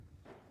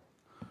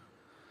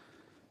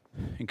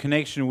In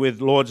connection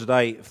with Lord's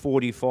Day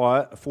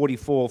 44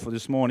 for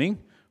this morning,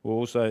 we'll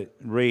also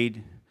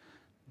read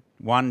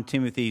 1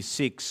 Timothy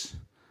 6,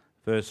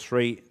 verse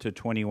 3 to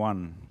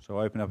 21.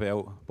 So open up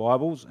our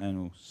Bibles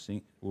and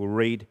we'll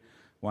read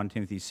 1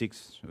 Timothy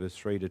 6, verse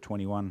 3 to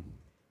 21.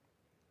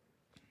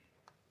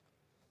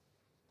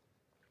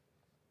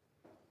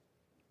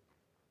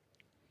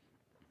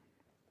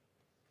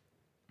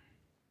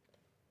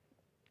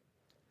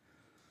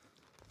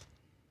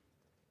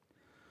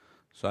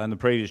 So in the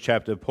previous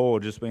chapter, Paul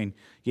had just been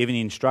giving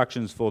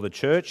instructions for the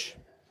church,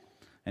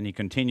 and he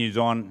continues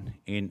on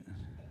in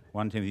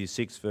 1 Timothy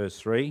 6, verse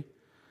 3.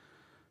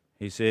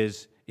 He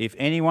says, "If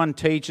anyone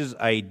teaches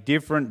a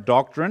different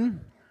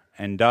doctrine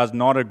and does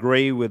not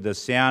agree with the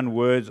sound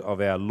words of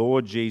our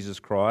Lord Jesus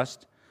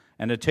Christ,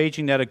 and a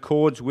teaching that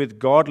accords with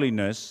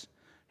godliness,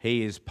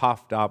 he is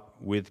puffed up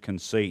with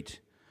conceit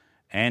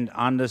and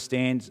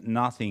understands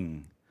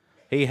nothing.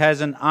 He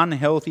has an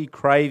unhealthy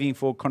craving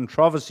for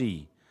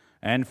controversy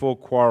and for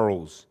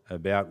quarrels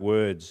about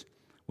words,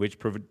 which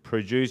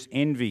produce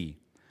envy,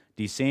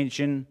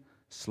 dissension,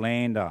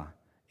 slander,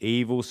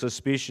 evil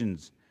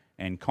suspicions,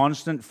 and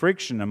constant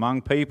friction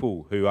among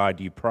people who are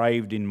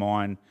depraved in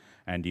mind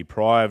and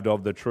deprived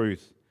of the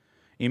truth,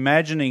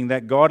 imagining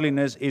that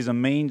godliness is a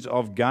means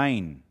of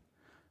gain.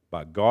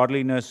 But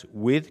godliness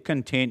with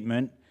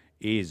contentment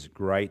is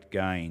great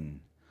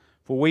gain.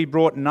 For we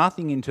brought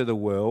nothing into the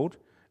world,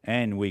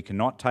 and we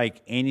cannot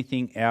take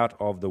anything out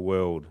of the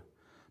world.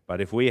 But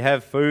if we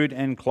have food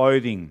and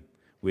clothing,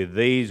 with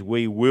these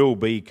we will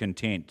be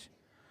content.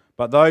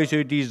 But those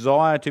who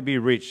desire to be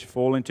rich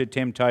fall into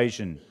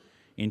temptation,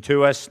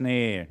 into a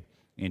snare,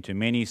 into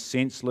many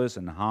senseless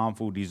and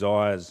harmful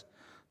desires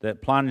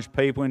that plunge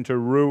people into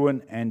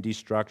ruin and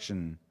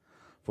destruction.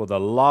 For the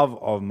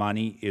love of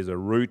money is a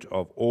root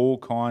of all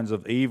kinds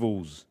of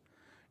evils.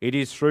 It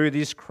is through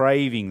this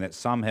craving that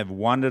some have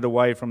wandered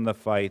away from the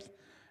faith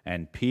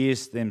and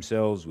pierced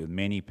themselves with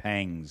many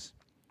pangs.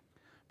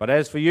 But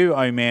as for you,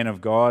 O man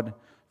of God,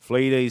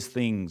 flee these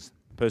things.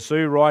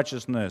 Pursue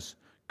righteousness,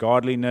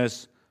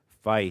 godliness,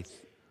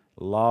 faith,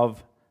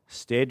 love,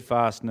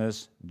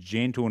 steadfastness,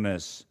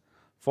 gentleness.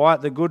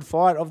 Fight the good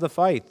fight of the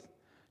faith.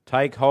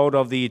 Take hold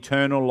of the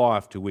eternal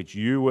life to which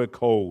you were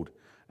called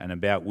and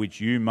about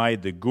which you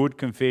made the good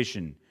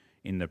confession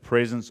in the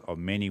presence of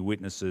many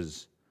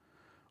witnesses.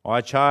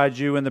 I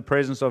charge you in the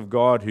presence of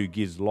God, who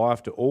gives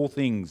life to all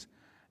things,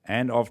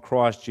 and of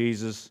Christ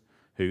Jesus,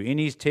 who in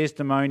his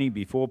testimony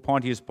before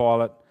Pontius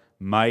Pilate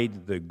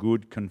made the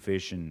good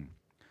confession,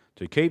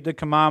 to keep the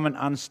commandment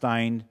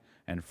unstained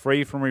and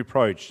free from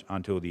reproach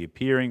until the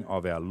appearing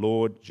of our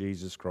Lord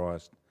Jesus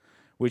Christ,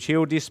 which he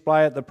will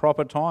display at the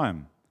proper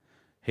time.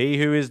 He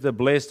who is the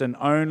blessed and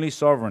only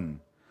sovereign,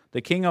 the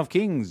King of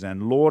kings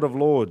and Lord of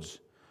lords,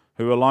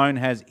 who alone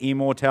has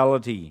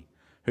immortality,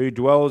 who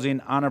dwells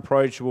in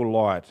unapproachable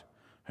light,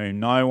 whom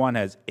no one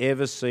has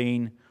ever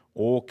seen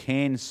or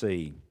can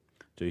see.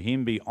 To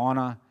him be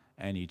honour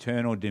and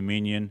eternal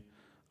dominion.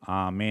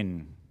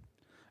 Amen.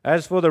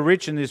 As for the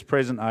rich in this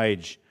present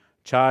age,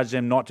 charge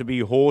them not to be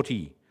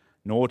haughty,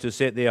 nor to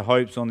set their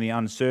hopes on the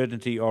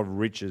uncertainty of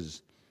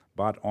riches,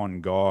 but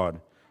on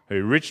God,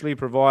 who richly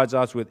provides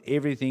us with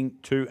everything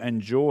to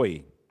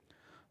enjoy.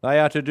 They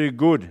are to do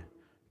good,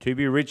 to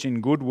be rich in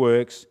good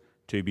works,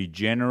 to be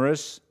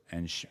generous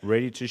and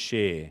ready to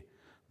share,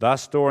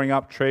 thus storing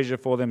up treasure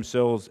for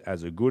themselves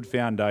as a good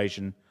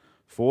foundation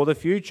for the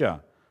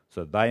future,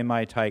 so that they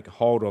may take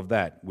hold of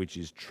that which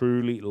is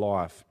truly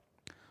life.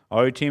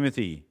 O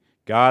Timothy,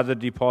 guard the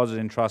deposit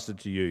entrusted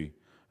to you.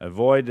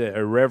 Avoid the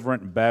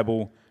irreverent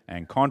babble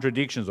and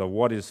contradictions of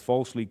what is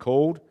falsely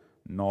called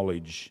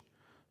knowledge.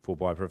 For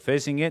by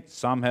professing it,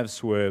 some have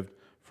swerved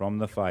from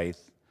the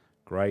faith.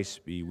 Grace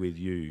be with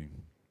you."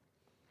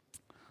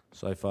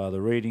 So far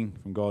the reading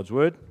from God's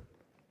Word.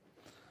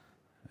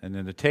 And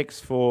then the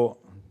text for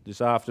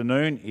this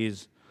afternoon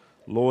is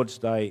Lord's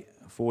Day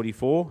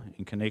 44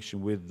 in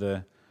connection with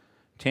the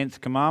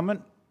 10th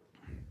commandment.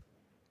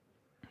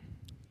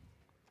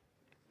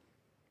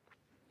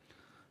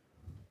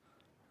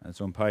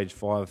 That's on page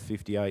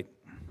 558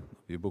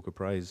 of your book of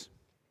praise.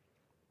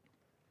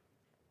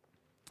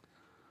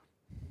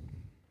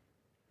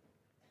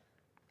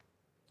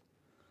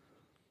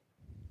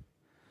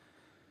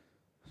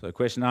 So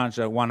question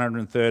answer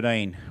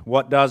 113.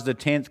 What does the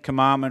 10th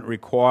commandment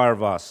require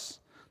of us?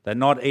 That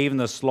not even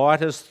the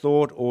slightest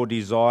thought or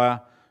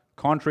desire,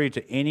 contrary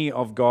to any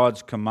of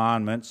God's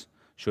commandments,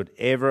 should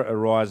ever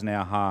arise in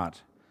our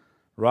heart.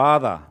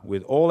 Rather,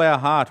 with all our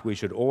heart, we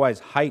should always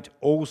hate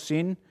all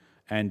sin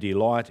and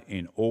delight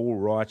in all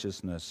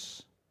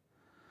righteousness.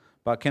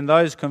 But can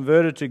those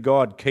converted to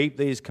God keep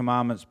these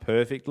commandments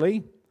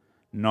perfectly?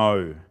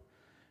 No.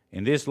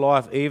 In this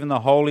life, even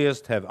the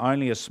holiest have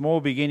only a small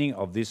beginning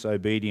of this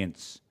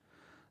obedience.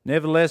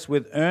 Nevertheless,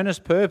 with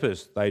earnest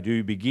purpose, they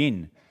do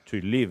begin to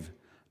live,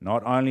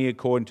 not only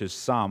according to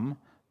some,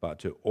 but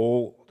to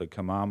all the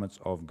commandments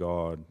of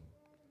God.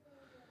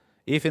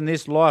 If in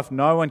this life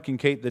no one can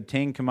keep the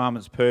 10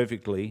 commandments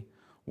perfectly,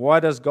 why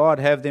does God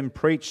have them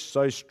preached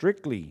so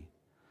strictly?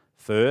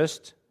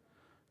 First,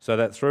 so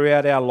that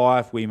throughout our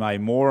life we may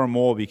more and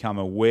more become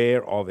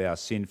aware of our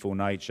sinful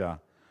nature,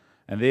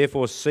 and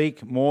therefore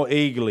seek more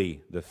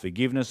eagerly the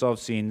forgiveness of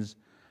sins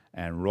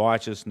and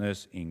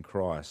righteousness in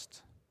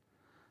Christ.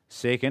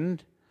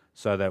 Second,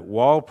 so that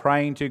while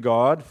praying to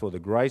God for the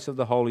grace of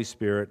the Holy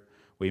Spirit,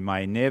 we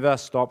may never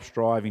stop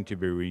striving to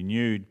be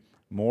renewed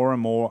more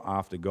and more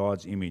after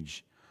God's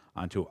image,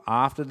 until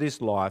after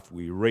this life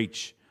we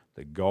reach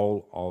the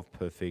goal of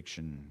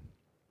perfection.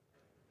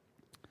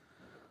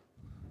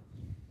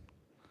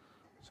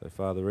 So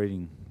far the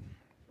reading.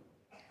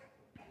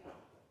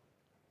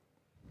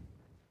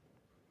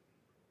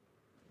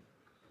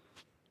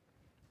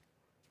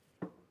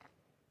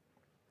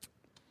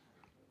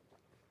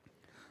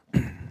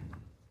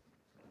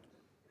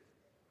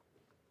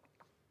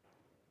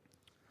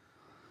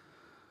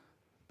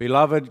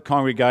 Beloved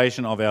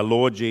congregation of our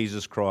Lord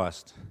Jesus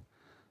Christ,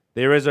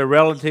 there is a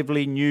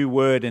relatively new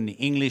word in the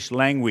English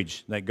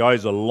language that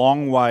goes a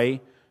long way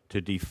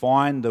to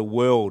define the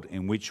world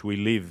in which we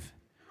live.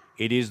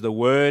 It is the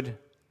word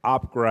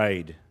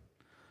upgrade.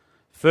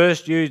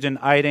 First used in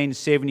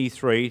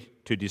 1873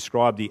 to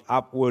describe the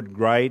upward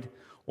grade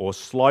or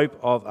slope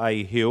of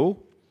a hill,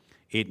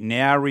 it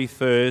now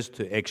refers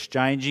to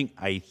exchanging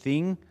a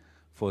thing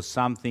for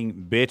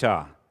something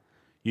better.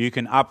 You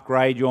can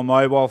upgrade your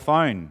mobile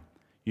phone.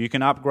 You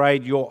can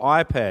upgrade your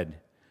iPad.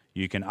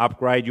 You can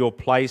upgrade your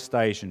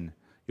PlayStation,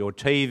 your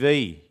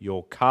TV,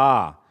 your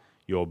car,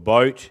 your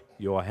boat,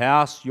 your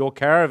house, your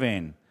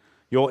caravan,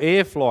 your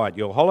air flight,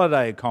 your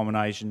holiday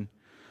accommodation,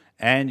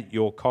 and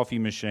your coffee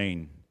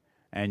machine.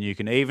 And you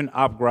can even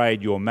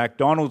upgrade your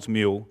McDonald's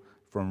meal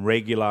from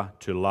regular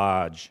to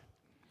large.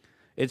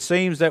 It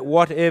seems that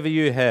whatever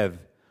you have,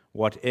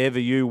 whatever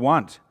you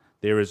want,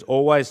 there is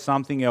always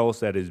something else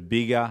that is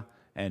bigger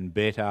and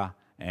better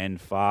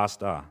and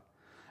faster.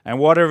 And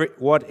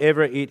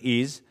whatever it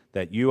is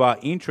that you are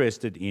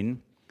interested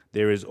in,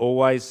 there is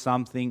always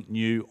something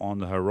new on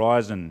the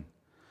horizon.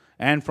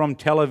 And from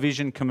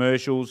television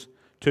commercials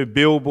to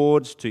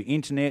billboards to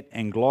internet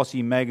and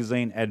glossy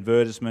magazine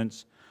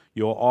advertisements,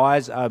 your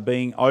eyes are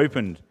being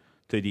opened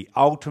to the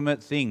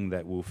ultimate thing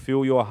that will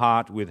fill your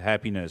heart with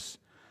happiness,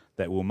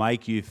 that will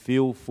make you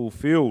feel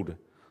fulfilled,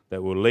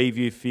 that will leave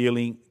you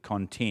feeling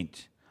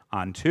content,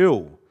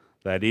 until,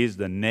 that is,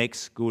 the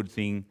next good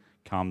thing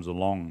comes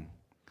along.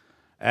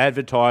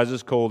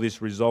 Advertisers call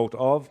this result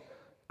of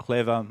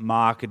clever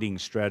marketing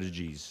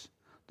strategies.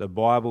 The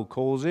Bible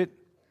calls it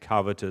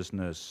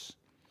covetousness.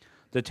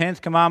 The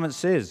 10th commandment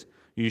says,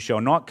 "You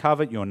shall not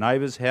covet your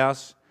neighbour's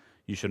house,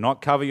 you shall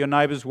not covet your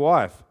neighbour's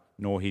wife,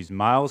 nor his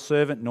male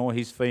servant, nor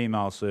his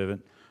female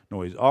servant,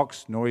 nor his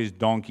ox, nor his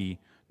donkey,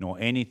 nor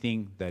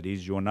anything that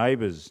is your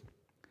neighbour's."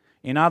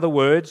 In other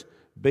words,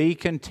 be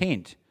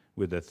content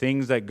with the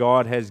things that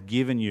God has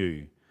given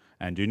you,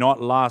 and do not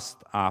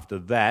lust after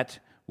that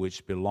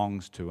which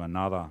belongs to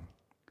another.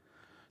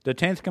 The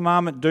 10th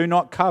commandment, "Do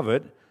not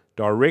covet,"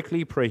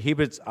 directly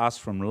prohibits us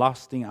from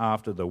lusting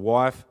after the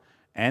wife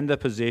and the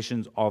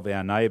possessions of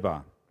our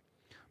neighbour.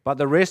 But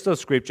the rest of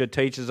Scripture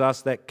teaches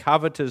us that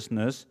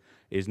covetousness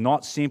is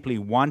not simply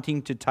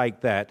wanting to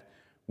take that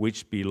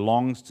which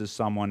belongs to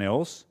someone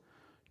else.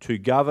 To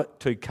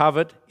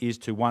covet is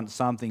to want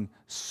something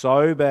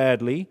so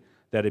badly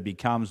that it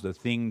becomes the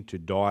thing to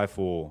die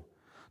for,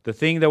 the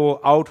thing that will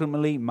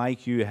ultimately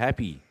make you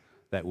happy,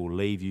 that will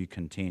leave you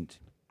content.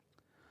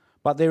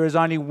 But there is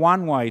only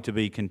one way to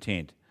be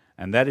content,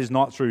 and that is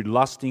not through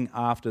lusting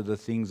after the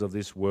things of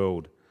this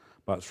world,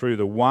 but through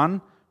the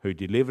one who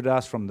delivered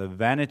us from the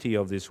vanity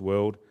of this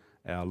world,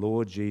 our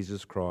Lord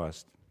Jesus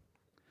Christ.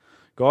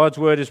 God's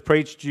word is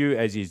preached to you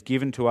as is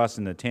given to us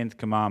in the 10th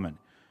commandment.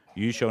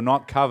 "You shall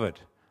not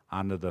covet,"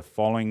 under the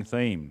following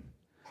theme: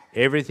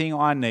 everything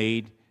I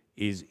need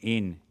is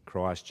in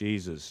Christ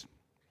Jesus.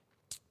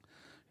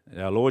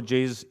 Our Lord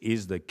Jesus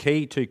is the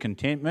key to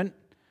contentment,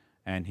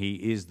 and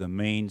he is the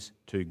means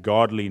to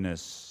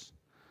godliness.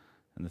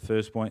 And the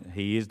first point,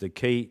 he is the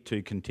key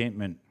to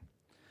contentment.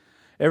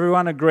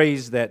 Everyone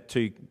agrees that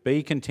to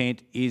be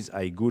content is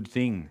a good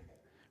thing.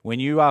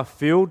 When you are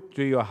filled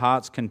to your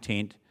heart's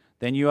content,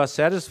 then you are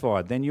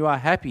satisfied, then you are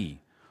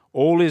happy.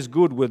 All is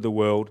good with the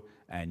world,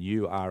 and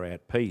you are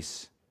at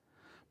peace.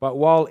 But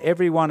while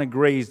everyone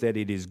agrees that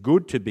it is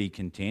good to be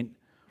content,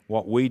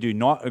 what we do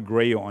not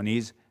agree on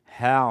is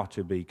how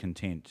to be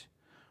content.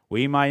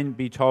 We may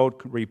be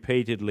told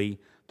repeatedly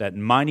that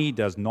money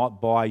does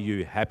not buy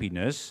you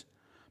happiness,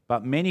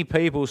 but many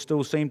people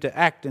still seem to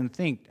act and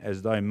think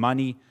as though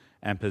money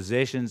and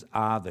possessions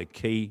are the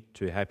key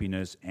to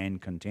happiness and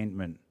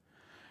contentment.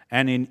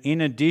 And in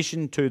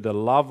addition to the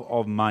love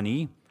of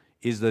money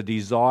is the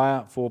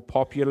desire for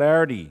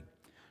popularity,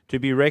 to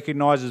be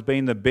recognised as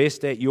being the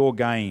best at your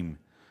game,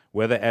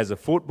 whether as a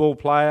football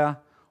player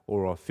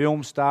or a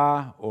film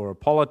star or a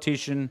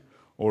politician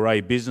or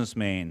a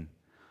businessman.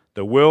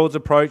 The world's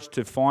approach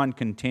to find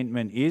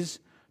contentment is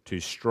to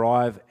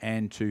strive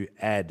and to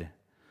add.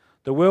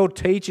 The world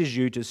teaches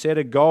you to set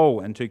a goal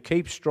and to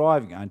keep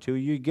striving until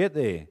you get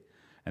there,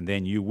 and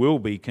then you will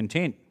be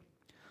content.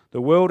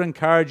 The world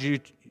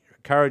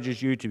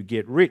encourages you to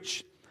get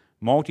rich,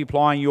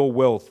 multiplying your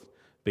wealth,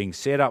 being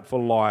set up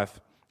for life,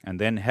 and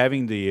then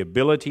having the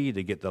ability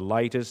to get the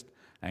latest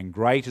and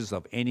greatest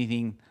of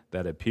anything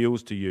that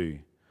appeals to you.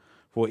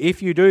 For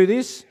if you do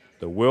this,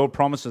 the world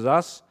promises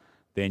us,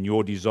 then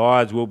your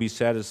desires will be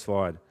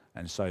satisfied,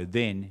 and so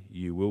then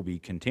you will be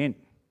content.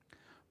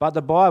 But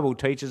the Bible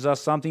teaches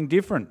us something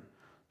different.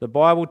 The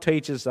Bible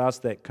teaches us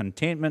that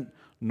contentment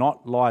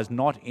lies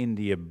not in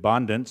the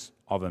abundance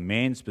of a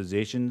man's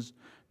possessions,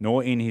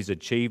 nor in his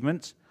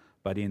achievements,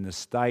 but in the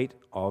state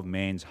of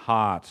man's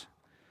heart.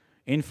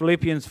 In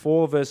Philippians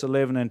 4, verse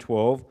 11 and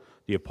 12,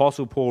 the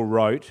Apostle Paul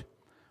wrote,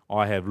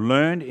 I have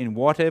learned in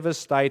whatever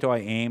state I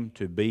am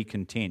to be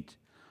content.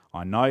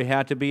 I know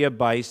how to be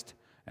abased,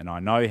 and I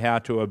know how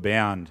to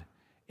abound.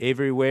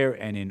 Everywhere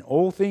and in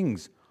all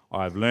things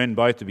I have learned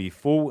both to be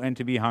full and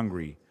to be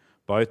hungry,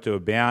 both to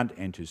abound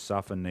and to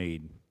suffer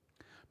need.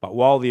 But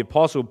while the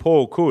Apostle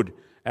Paul could,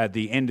 at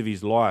the end of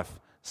his life,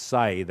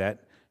 say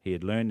that he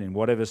had learned in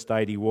whatever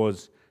state he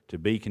was to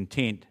be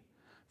content,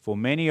 for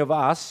many of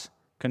us,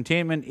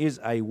 contentment is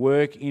a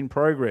work in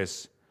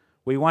progress.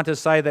 We want to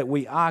say that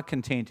we are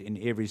content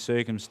in every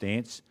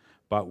circumstance,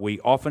 but we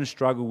often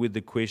struggle with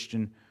the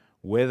question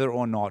whether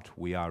or not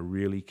we are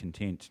really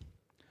content.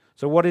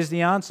 So what is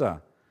the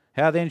answer?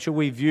 How then shall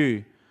we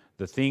view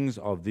the things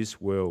of this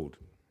world?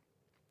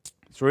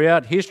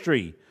 Throughout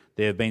history,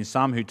 there have been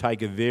some who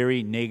take a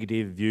very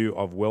negative view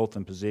of wealth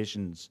and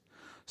possessions.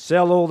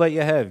 Sell all that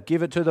you have,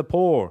 give it to the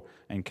poor,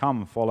 and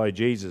come follow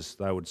Jesus,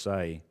 they would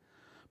say.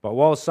 But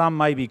while some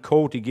may be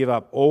called to give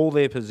up all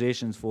their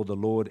possessions for the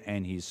Lord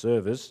and his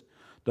service,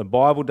 the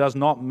Bible does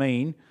not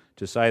mean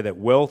to say that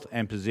wealth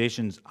and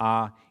possessions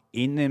are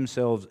in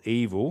themselves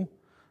evil,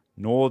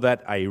 nor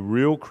that a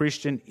real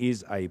Christian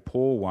is a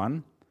poor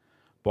one.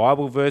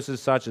 Bible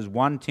verses such as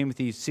 1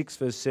 Timothy 6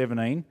 verse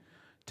 17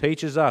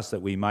 teaches us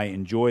that we may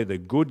enjoy the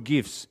good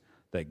gifts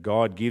that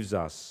God gives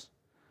us.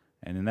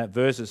 And in that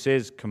verse it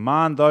says,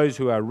 command those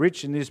who are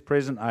rich in this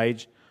present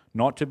age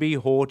not to be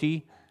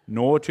haughty,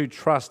 nor to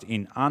trust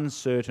in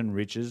uncertain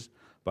riches,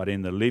 but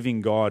in the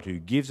living God who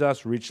gives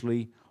us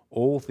richly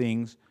all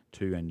things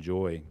to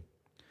enjoy.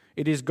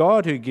 It is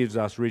God who gives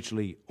us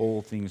richly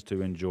all things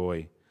to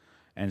enjoy.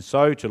 And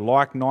so to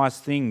like nice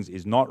things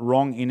is not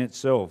wrong in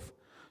itself.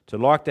 To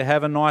like to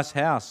have a nice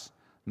house,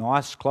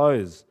 nice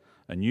clothes,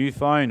 a new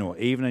phone, or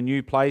even a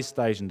new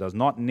PlayStation does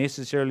not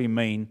necessarily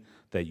mean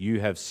that you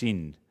have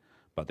sinned.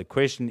 But the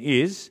question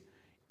is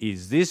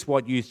this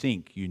what you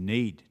think you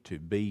need to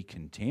be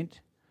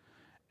content?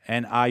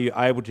 And are you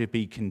able to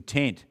be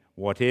content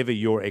whatever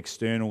your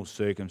external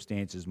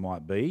circumstances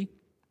might be?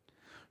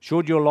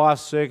 Should your life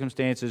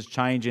circumstances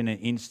change in an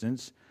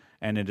instant,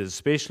 and it is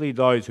especially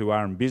those who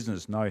are in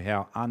business know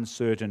how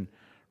uncertain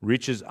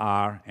riches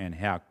are and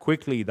how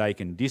quickly they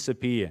can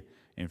disappear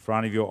in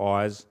front of your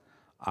eyes,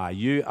 are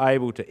you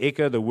able to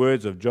echo the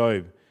words of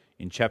Job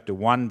in chapter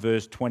 1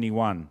 verse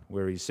 21,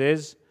 where he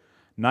says,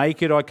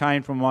 naked I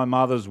came from my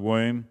mother's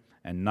womb,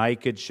 and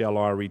naked shall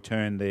I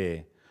return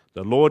there.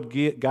 The Lord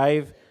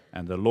gave,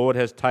 and the Lord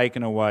has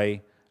taken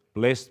away.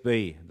 Blessed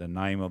be the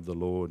name of the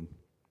Lord.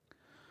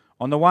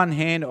 On the one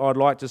hand, I'd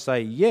like to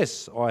say,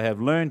 yes, I have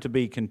learned to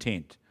be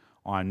content.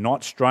 I am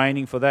not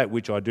straining for that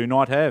which I do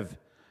not have.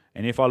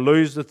 And if I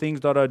lose the things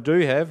that I do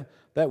have,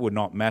 that would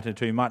not matter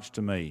too much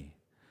to me.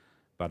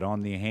 But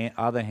on the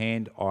other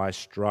hand, I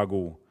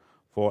struggle.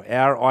 For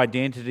our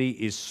identity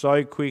is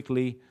so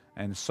quickly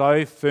and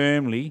so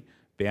firmly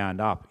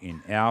bound up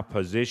in our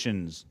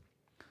possessions.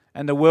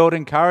 And the world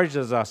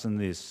encourages us in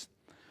this.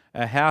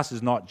 A house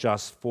is not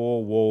just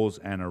four walls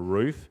and a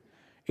roof.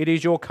 It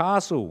is your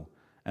castle.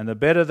 And the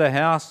better the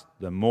house,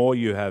 the more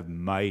you have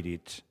made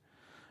it.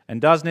 And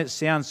doesn't it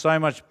sound so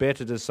much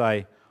better to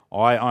say,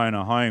 I own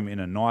a home in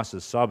a nicer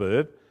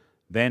suburb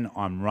than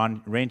I'm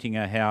renting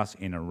a house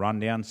in a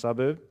rundown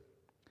suburb?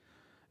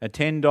 A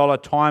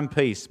 $10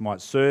 timepiece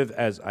might serve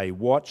as a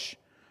watch,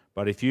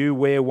 but if you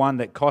wear one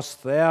that costs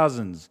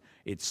thousands,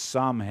 it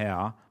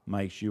somehow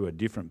makes you a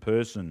different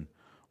person.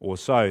 Or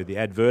so the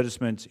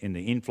advertisements in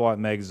the in-flight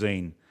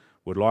magazine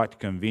would like to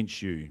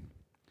convince you.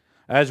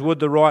 As would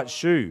the right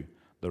shoe,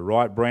 the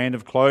right brand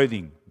of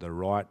clothing, the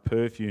right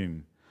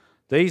perfume.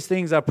 These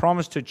things are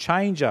promised to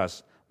change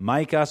us,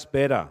 make us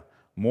better,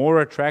 more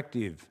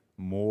attractive,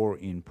 more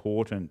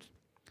important.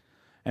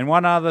 And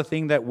one other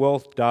thing that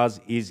wealth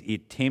does is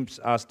it tempts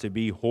us to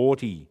be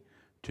haughty,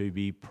 to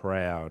be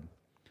proud.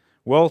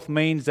 Wealth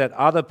means that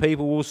other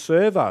people will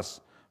serve us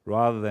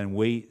rather than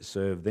we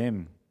serve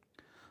them.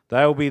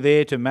 They will be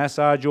there to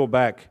massage your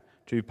back,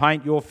 to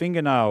paint your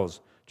fingernails,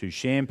 to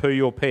shampoo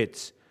your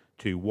pets,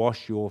 to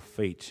wash your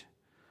feet.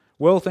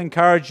 Wealth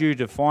encourages you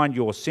to find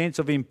your sense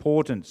of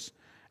importance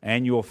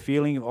and your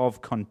feeling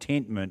of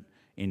contentment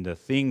in the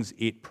things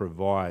it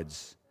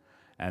provides.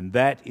 And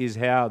that is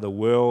how the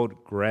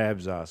world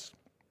grabs us.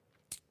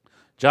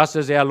 Just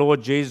as our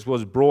Lord Jesus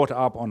was brought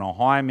up on a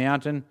high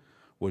mountain,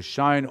 was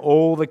shown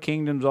all the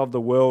kingdoms of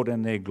the world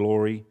and their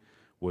glory,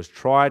 was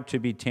tried to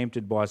be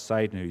tempted by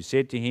Satan, who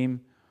said to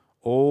him,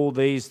 all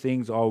these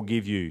things I will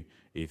give you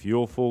if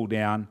you'll fall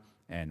down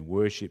and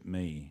worship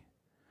me.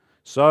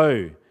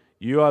 So,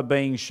 You are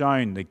being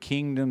shown the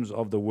kingdoms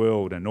of the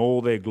world and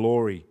all their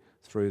glory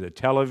through the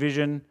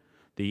television,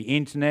 the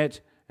internet,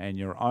 and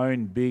your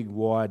own big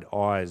wide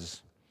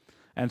eyes.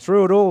 And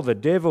through it all, the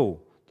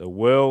devil, the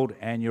world,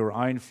 and your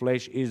own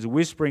flesh is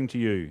whispering to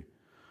you,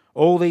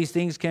 all these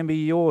things can be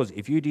yours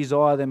if you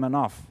desire them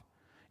enough,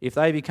 if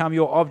they become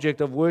your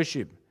object of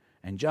worship,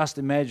 and just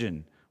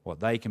imagine what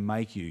they can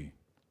make you.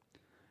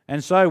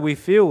 And so we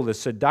feel the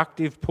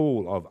seductive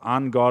pull of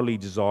ungodly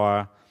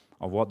desire,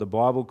 of what the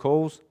Bible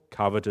calls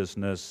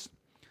covetousness.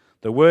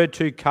 The word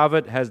to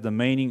covet has the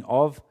meaning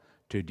of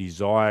to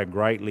desire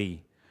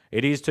greatly.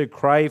 It is to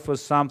crave for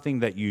something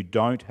that you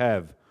don't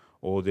have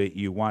or that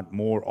you want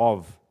more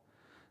of.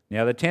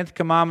 Now, the 10th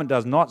commandment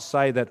does not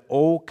say that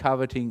all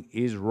coveting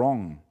is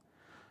wrong.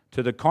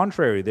 To the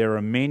contrary, there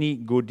are many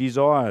good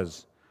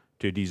desires.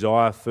 To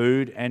desire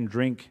food and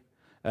drink,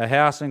 a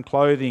house and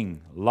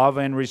clothing, love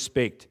and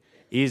respect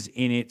is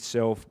in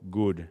itself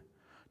good.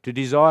 To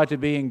desire to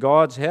be in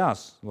God's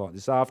house, like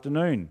this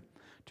afternoon,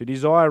 to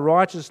desire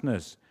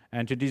righteousness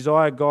and to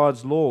desire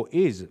God's law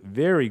is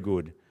very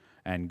good,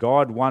 and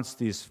God wants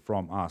this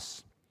from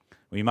us.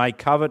 We may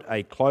covet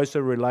a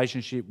closer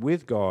relationship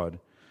with God.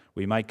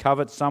 We may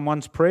covet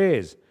someone's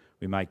prayers.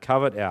 We may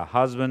covet our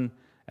husband,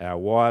 our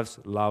wife's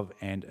love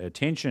and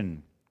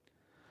attention.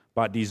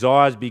 But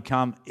desires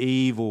become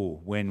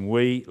evil when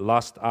we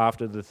lust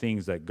after the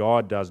things that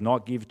God does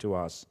not give to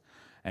us,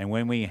 and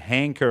when we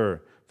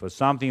hanker for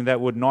something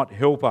that would not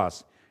help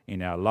us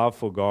in our love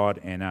for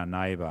God and our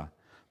neighbour,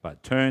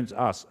 but turns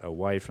us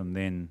away from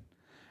them.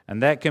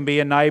 And that can be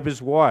a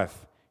neighbour's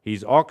wife,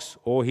 his ox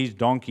or his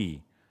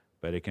donkey,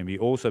 but it can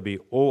also be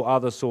all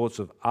other sorts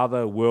of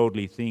other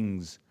worldly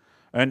things.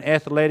 An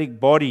athletic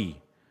body,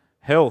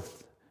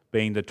 health,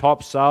 being the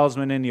top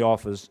salesman in the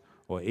office,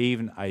 or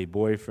even a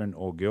boyfriend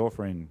or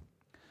girlfriend.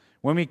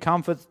 When we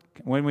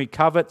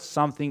covet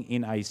something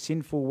in a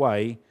sinful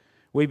way,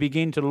 we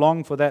begin to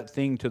long for that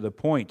thing to the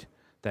point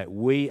that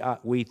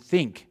we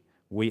think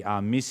we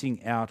are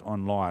missing out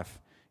on life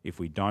if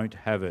we don't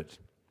have it.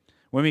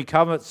 When we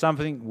covet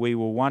something, we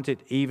will want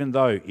it even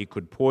though it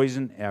could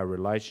poison our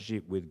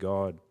relationship with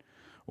God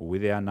or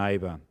with our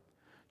neighbour.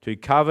 To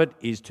covet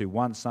is to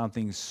want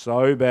something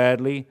so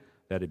badly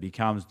that it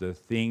becomes the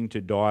thing to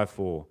die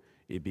for.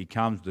 It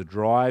becomes the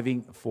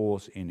driving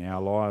force in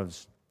our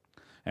lives.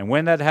 And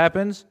when that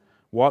happens,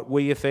 what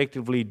we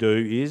effectively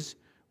do is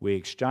we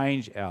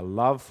exchange our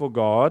love for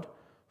God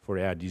for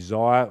our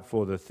desire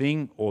for the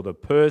thing or the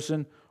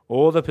person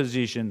or the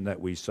position that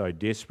we so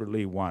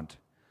desperately want.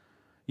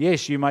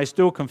 Yes, you may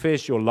still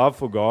confess your love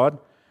for God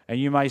and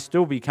you may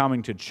still be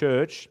coming to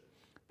church,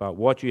 but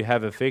what you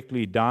have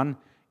effectively done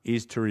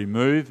is to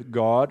remove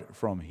God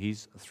from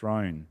his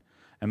throne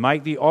and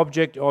make the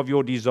object of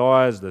your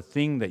desires the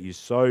thing that you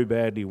so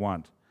badly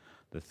want,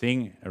 the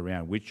thing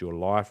around which your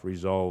life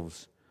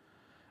revolves.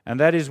 And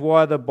that is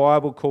why the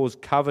Bible calls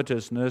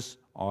covetousness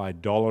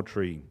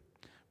idolatry,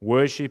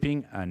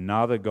 worshipping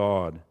another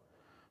god.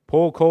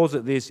 Paul calls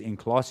it this in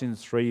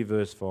Colossians 3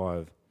 verse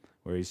 5,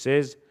 where he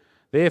says,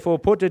 "Therefore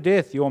put to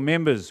death your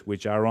members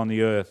which are on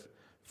the earth,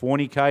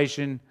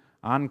 fornication,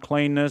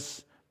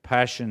 uncleanness,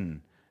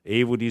 passion,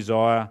 evil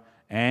desire,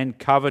 and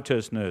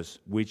covetousness,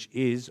 which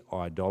is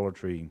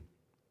idolatry."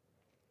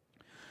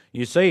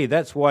 You see,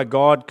 that's why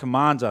God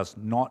commands us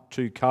not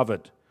to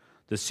covet.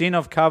 The sin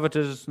of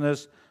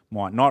covetousness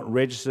might not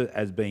register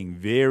as being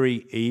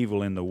very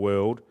evil in the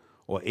world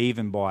or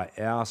even by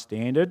our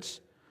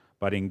standards,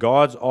 but in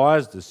God's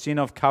eyes, the sin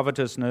of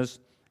covetousness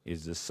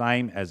is the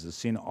same as the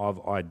sin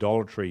of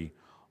idolatry,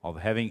 of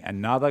having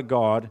another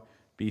god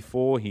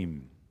before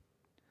him.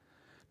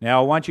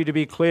 Now, I want you to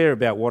be clear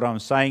about what I'm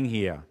saying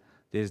here.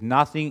 There's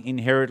nothing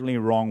inherently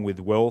wrong with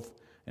wealth,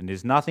 and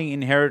there's nothing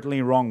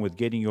inherently wrong with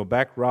getting your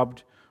back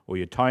rubbed or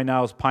your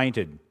toenails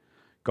painted.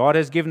 God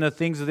has given the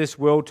things of this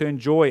world to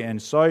enjoy,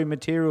 and so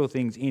material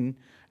things in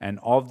and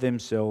of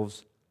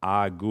themselves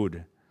are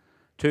good.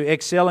 To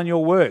excel in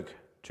your work,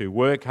 to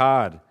work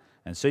hard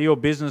and see your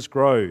business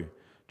grow,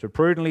 to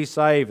prudently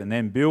save and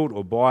then build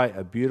or buy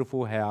a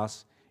beautiful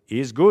house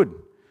is good.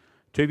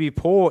 To be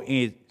poor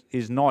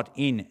is not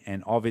in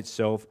and of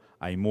itself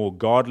a more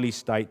godly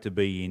state to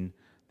be in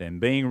than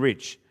being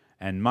rich,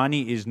 and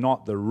money is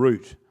not the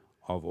root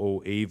of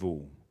all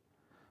evil.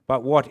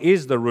 But what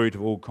is the root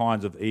of all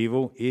kinds of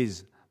evil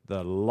is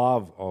the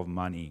love of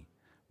money.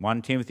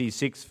 1 Timothy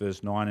 6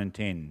 verse 9 and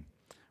 10,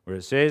 where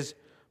it says,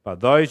 "But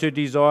those who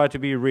desire to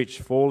be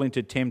rich fall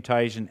into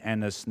temptation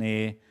and a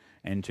snare,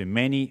 and to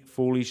many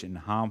foolish and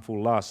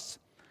harmful lusts,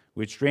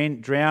 which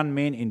drown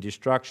men in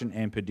destruction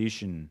and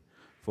perdition.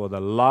 For the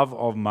love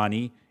of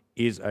money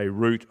is a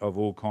root of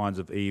all kinds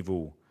of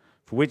evil,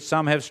 for which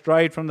some have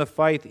strayed from the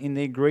faith in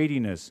their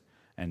greediness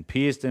and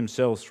pierced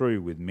themselves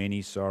through with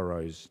many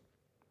sorrows."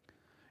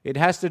 It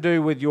has to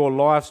do with your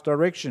life's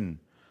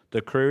direction,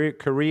 the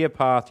career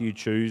path you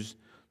choose,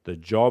 the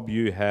job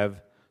you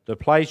have, the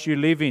place you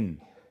live in,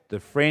 the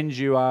friends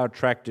you are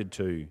attracted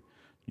to,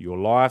 your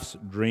life's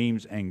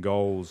dreams and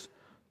goals,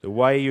 the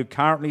way you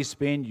currently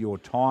spend your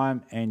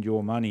time and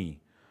your money.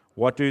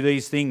 What do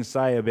these things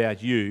say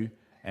about you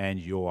and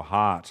your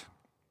heart.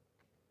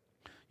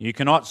 You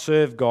cannot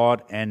serve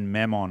God and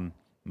mammon,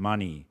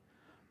 money.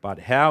 But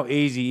how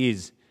easy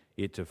is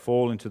it to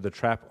fall into the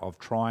trap of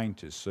trying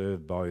to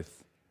serve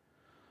both?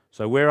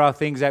 So where are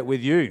things at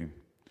with you?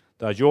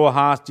 Does your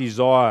heart's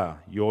desire,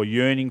 your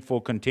yearning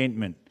for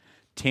contentment,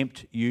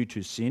 tempt you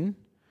to sin?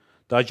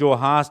 Does your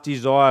heart's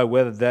desire,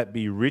 whether that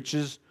be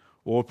riches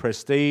or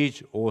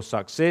prestige or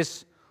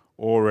success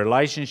or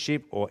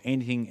relationship or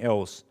anything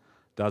else,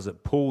 does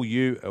it pull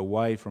you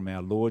away from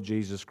our Lord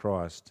Jesus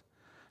Christ?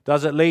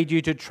 Does it lead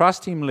you to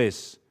trust Him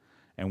less?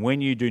 And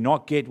when you do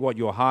not get what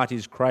your heart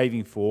is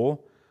craving for,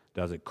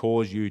 does it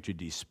cause you to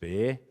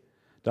despair?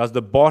 Does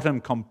the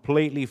bottom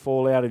completely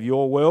fall out of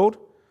your world?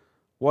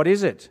 What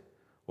is it?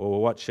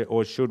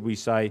 Or should we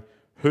say,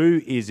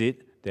 who is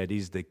it that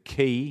is the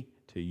key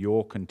to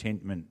your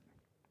contentment?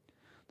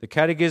 The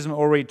Catechism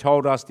already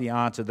told us the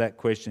answer to that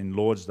question in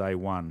Lord's Day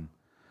 1.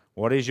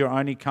 What is your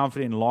only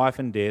comfort in life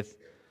and death?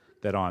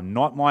 That I am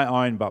not my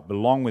own, but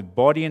belong with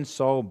body and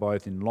soul,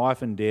 both in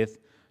life and death,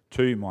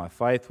 to my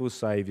faithful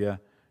Saviour,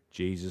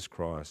 Jesus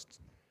Christ.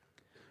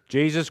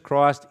 Jesus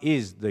Christ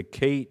is the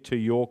key to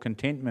your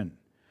contentment.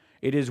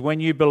 It is when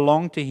you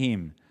belong to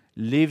Him,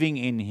 living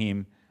in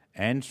Him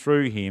and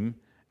through Him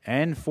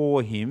and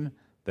for Him,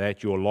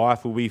 that your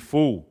life will be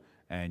full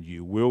and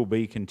you will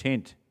be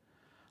content.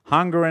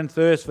 Hunger and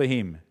thirst for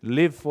Him,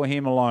 live for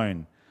Him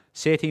alone,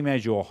 set Him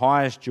as your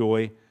highest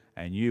joy,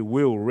 and you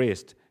will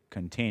rest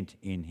content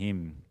in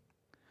Him.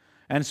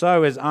 And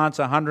so, as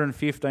answer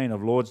 115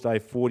 of Lord's Day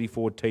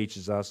 44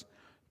 teaches us,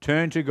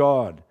 turn to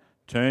God,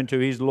 turn to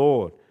His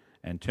Lord,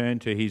 and turn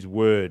to His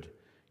Word.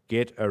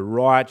 Get a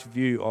right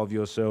view of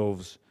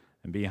yourselves,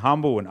 and be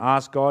humble and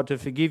ask God to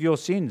forgive your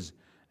sins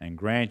and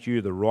grant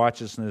you the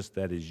righteousness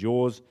that is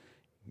yours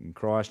in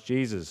Christ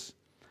Jesus.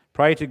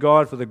 Pray to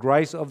God for the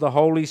grace of the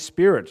Holy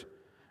Spirit,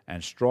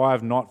 and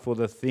strive not for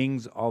the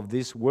things of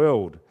this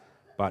world,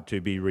 but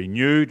to be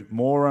renewed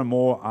more and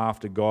more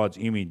after God's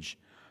image,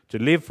 to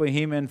live for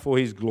Him and for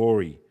His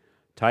glory,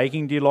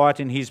 taking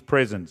delight in His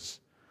presence,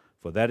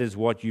 for that is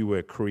what you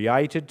were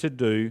created to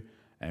do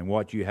and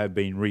what you have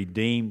been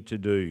redeemed to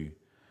do.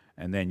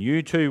 And then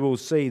you too will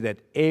see that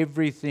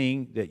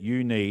everything that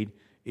you need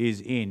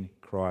is in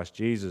Christ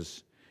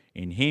Jesus.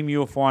 In Him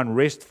you'll find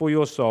rest for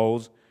your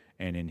souls,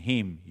 and in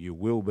Him you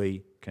will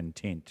be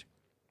content.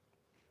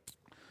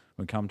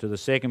 We come to the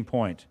second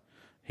point.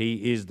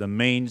 He is the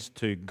means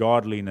to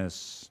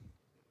godliness.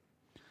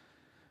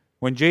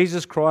 When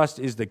Jesus Christ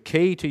is the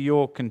key to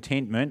your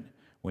contentment,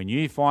 when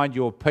you find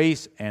your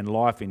peace and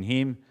life in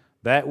Him,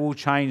 that will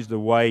change the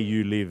way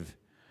you live.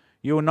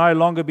 You will no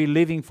longer be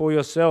living for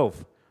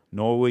yourself,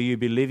 nor will you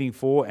be living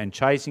for and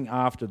chasing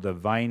after the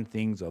vain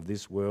things of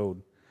this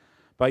world.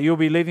 But you'll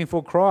be living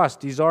for Christ,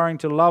 desiring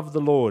to love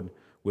the Lord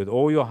with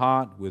all your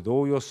heart, with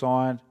all your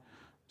soul,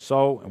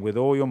 and with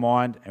all your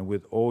mind, and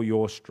with all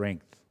your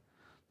strength.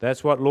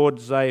 That's what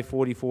Lord's Day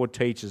 44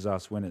 teaches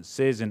us when it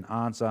says in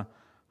answer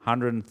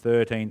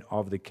 113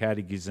 of the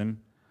Catechism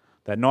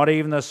that not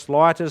even the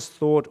slightest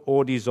thought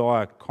or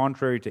desire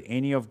contrary to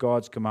any of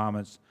God's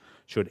commandments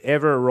should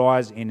ever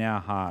arise in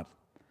our heart.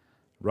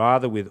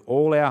 Rather, with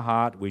all our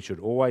heart, we should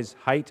always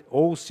hate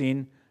all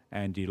sin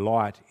and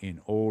delight in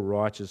all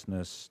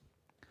righteousness.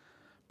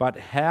 But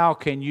how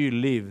can you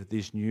live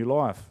this new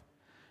life?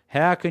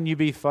 How can you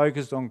be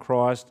focused on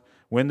Christ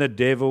when the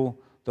devil,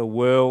 the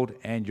world,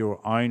 and your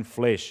own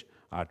flesh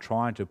are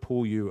trying to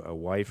pull you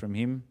away from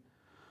Him?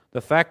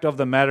 The fact of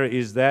the matter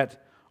is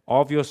that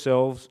of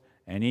yourselves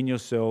and in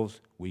yourselves,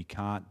 we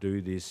can't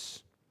do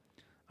this.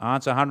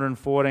 Answer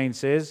 114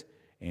 says,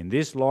 in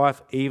this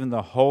life, even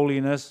the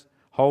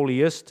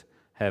holiest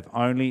have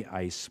only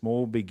a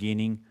small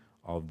beginning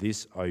of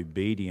this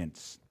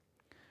obedience.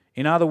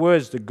 In other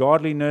words, the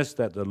godliness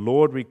that the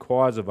Lord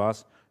requires of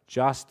us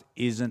just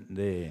isn't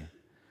there.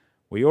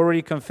 We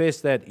already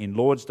confessed that in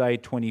Lord's Day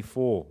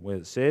 24, where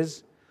it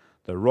says,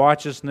 the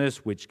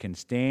righteousness which can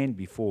stand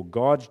before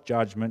God's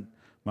judgment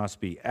must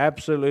be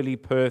absolutely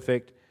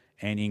perfect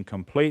and in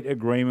complete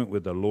agreement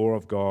with the law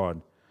of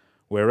God,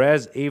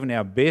 whereas even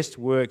our best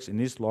works in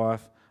this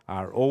life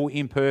are all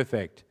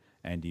imperfect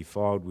and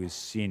defiled with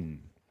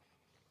sin.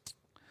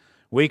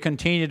 We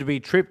continue to be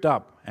tripped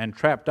up and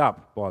trapped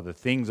up by the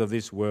things of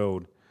this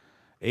world,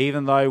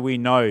 even though we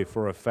know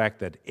for a fact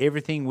that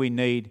everything we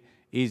need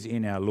is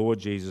in our Lord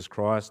Jesus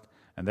Christ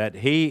and that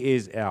He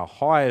is our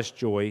highest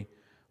joy.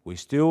 We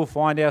still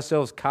find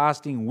ourselves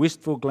casting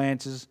wistful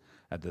glances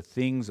at the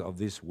things of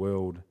this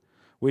world.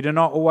 We do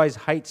not always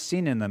hate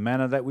sin in the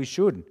manner that we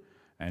should,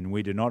 and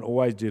we do not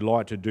always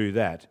delight to do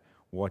that,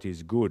 what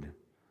is good.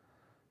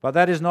 But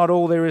that is not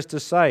all there is to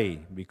say,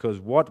 because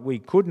what we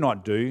could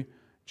not do,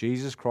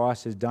 Jesus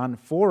Christ has done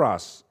for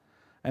us.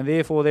 And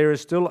therefore there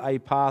is still a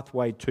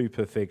pathway to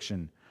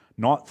perfection,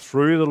 not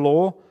through the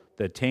law,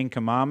 the 10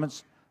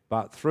 Commandments,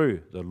 but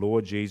through the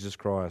Lord Jesus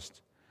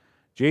Christ.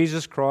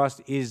 Jesus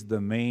Christ is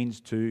the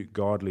means to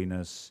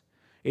godliness.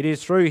 It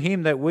is through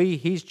Him that we,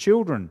 His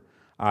children,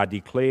 are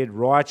declared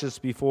righteous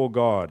before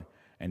God,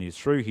 and it is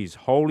through His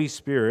Holy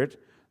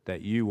Spirit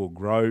that you will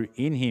grow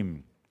in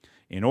Him.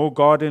 in all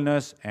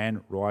godliness and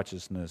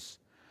righteousness.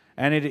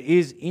 And it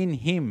is in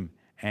him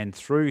and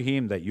through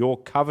him that your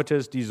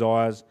covetous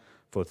desires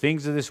for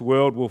things of this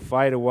world will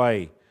fade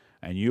away,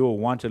 and you will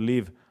want to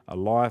live a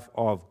life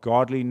of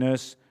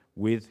godliness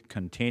with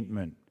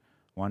contentment.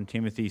 1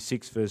 Timothy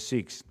 6 verse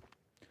 6.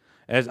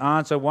 As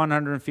answer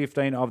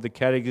 115 of the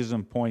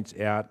Catechism points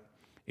out,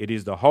 it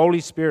is the Holy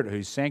Spirit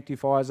who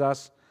sanctifies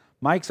us,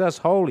 makes us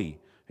holy,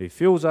 who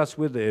fills us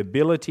with the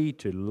ability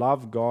to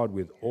love God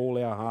with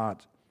all our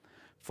heart,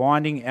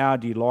 finding our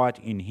delight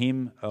in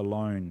him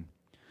alone.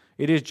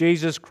 It is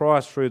Jesus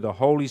Christ through the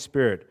Holy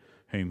Spirit,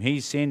 whom he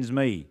sends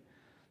me,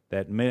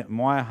 that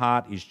my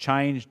heart is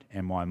changed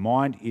and my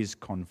mind is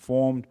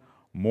conformed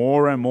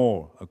more and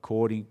more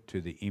according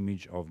to the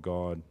image of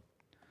God.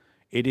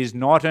 It is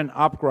not an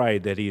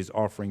upgrade that he is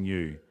offering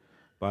you,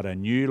 but a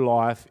new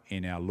life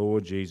in our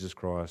Lord Jesus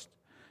Christ,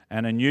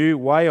 and a new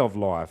way of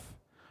life,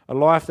 a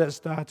life that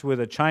starts with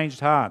a changed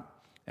heart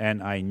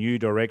and a new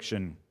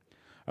direction,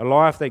 a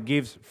life that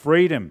gives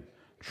freedom,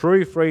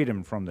 true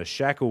freedom from the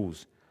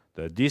shackles,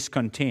 the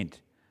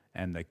discontent,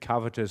 and the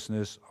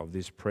covetousness of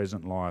this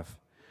present life,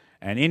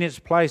 and in its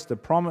place the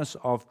promise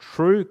of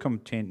true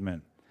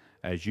contentment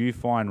as you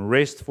find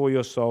rest for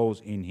your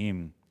souls in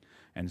him.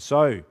 And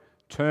so,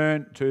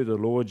 turn to the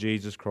Lord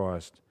Jesus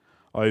Christ.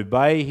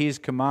 Obey his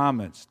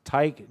commandments.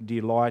 Take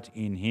delight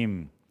in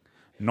him,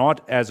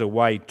 not as a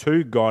way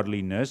to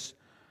godliness,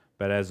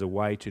 but as a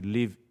way to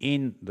live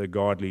in the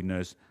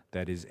godliness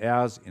that is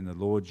ours in the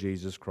Lord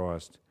Jesus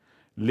Christ.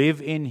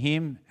 Live in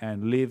him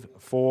and live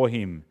for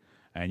him,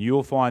 and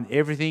you'll find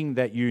everything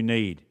that you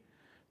need.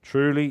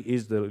 Truly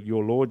is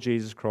your Lord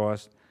Jesus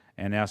Christ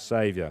and our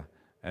Saviour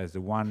as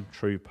the one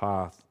true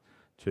path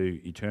to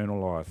eternal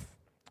life.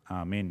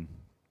 Amen.